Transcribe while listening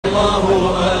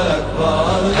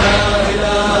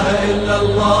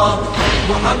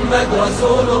محمد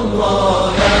رسول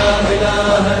الله لا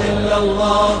إله إلا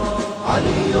الله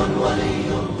علي ولي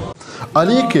الله.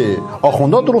 علی که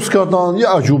آخونده درست کردن یه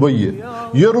عجوبیه،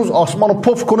 یه روز آسمان رو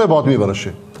پف کنه بعد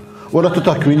میبرشه، ولی تو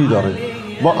تکوینی داره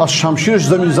و از شمشیرش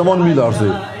زمین زمان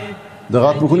میلرزه.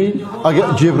 دقت میکنی؟ اگه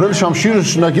جبرئیل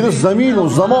شمشیرش نگیره زمین و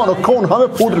زمان و کون همه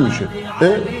پودر میشه.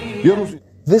 یه روز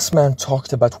This man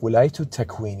talked about Wilayatu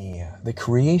Takwiniya, the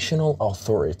creational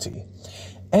authority.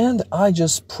 And I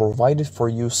just provided for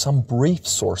you some brief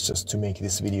sources to make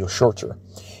this video shorter.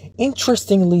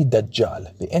 Interestingly, Dajjal,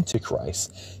 the Antichrist,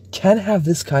 can have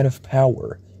this kind of power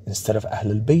instead of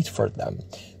Ahlulbayt for them.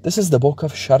 This is the book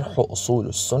of Sharh Usul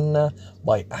al-Sunnah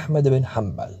by Ahmad ibn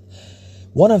Hanbal,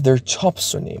 one of their top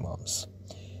Sunni Imams.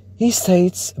 He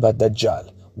states about Dajjal,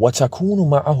 وَتَكُونُ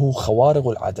مَعَهُ خَوَارِقُ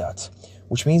الْعَادَاتِ,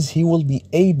 which means he will be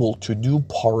able to do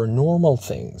paranormal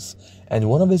things. And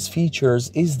one of his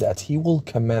features is that he will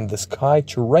command the sky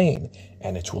to rain,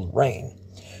 and it will rain.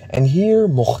 And here,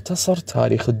 Mukhtasar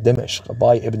Tarikh al-Dimashq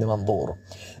by Ibn Mandur.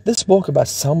 This book about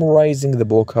summarizing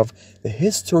the book of the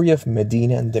history of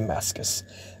Medina and Damascus.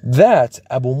 That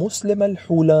Abu Muslim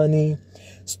al-Hulani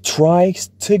strikes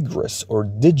Tigris or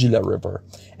Dijla river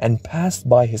and passed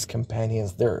by his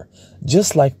companions there,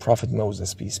 just like Prophet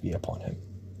Moses, peace be upon him.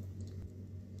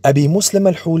 أبي مسلم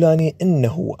الحولاني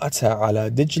إنه أتى على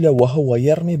دجلة وهو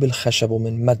يرمي بالخشب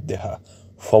من مدها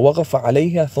فوقف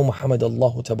عليها ثم حمد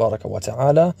الله تبارك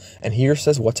وتعالى, and here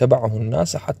says وتبعه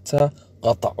الناس حتى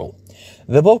قطعوا.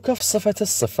 The book of صفة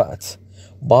الصفات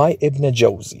by Ibn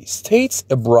Jawzi states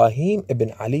Ibrahim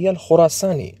ibn Ali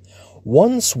al-Khurasani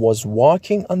once was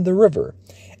walking on the river,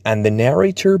 and the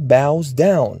narrator bows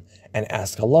down and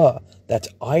asks Allah that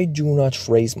I do not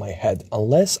raise my head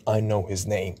unless I know his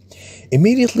name.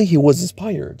 Immediately he was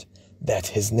inspired that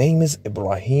his name is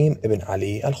Ibrahim ibn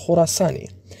Ali al-Khurasani.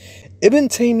 Ibn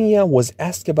Taymiyyah was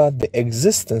asked about the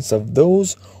existence of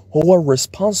those who were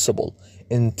responsible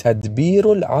in tadbir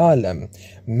al-alam,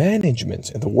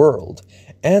 management in the world,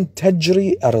 and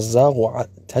tajri arzaq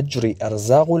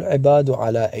al-ibadu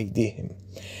ala aydihim.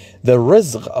 The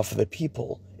rizq of the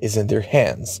people is in their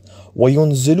hands.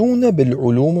 وَيُنزِلُونَ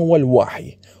بِالْعُلُومِ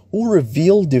وَالْوَحْيِ, who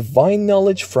reveal divine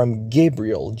knowledge from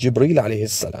Jibril alayhi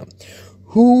salam,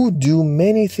 who do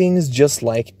many things just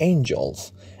like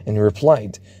angels. And he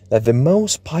replied that the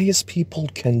most pious people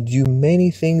can do many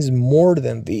things more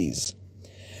than these.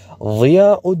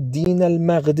 Dhiyauddin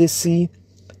al-Maghdisi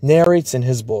narrates in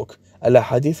his book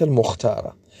Al-Hadith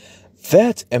al-Mukhtara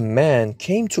that a man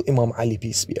came to Imam Ali,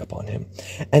 peace be upon him,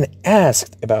 and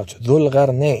asked about Dhul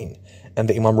Gharnayn, and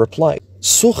the Imam replied,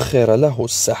 سُخِّرَ لَهُ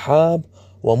السَّحَابِ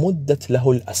وَمُدَّتْ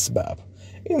لَهُ الْأَسْبَابِ.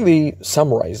 In the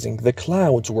summarizing, the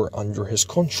clouds were under his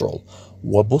control,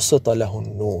 وَبُسِطَ لَهُ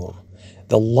النُّورِ.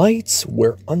 The lights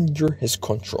were under his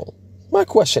control. My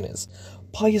question is,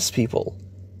 pious people,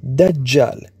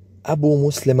 Dajjal, Abu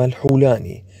Muslim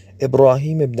al-Hulani,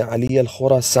 Ibrahim ibn Ali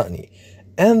al-Khurasani,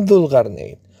 and Dhul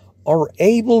Gharnayn are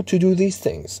able to do these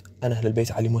things, and Ahlul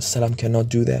Bayt alayhimus salam cannot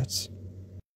do that?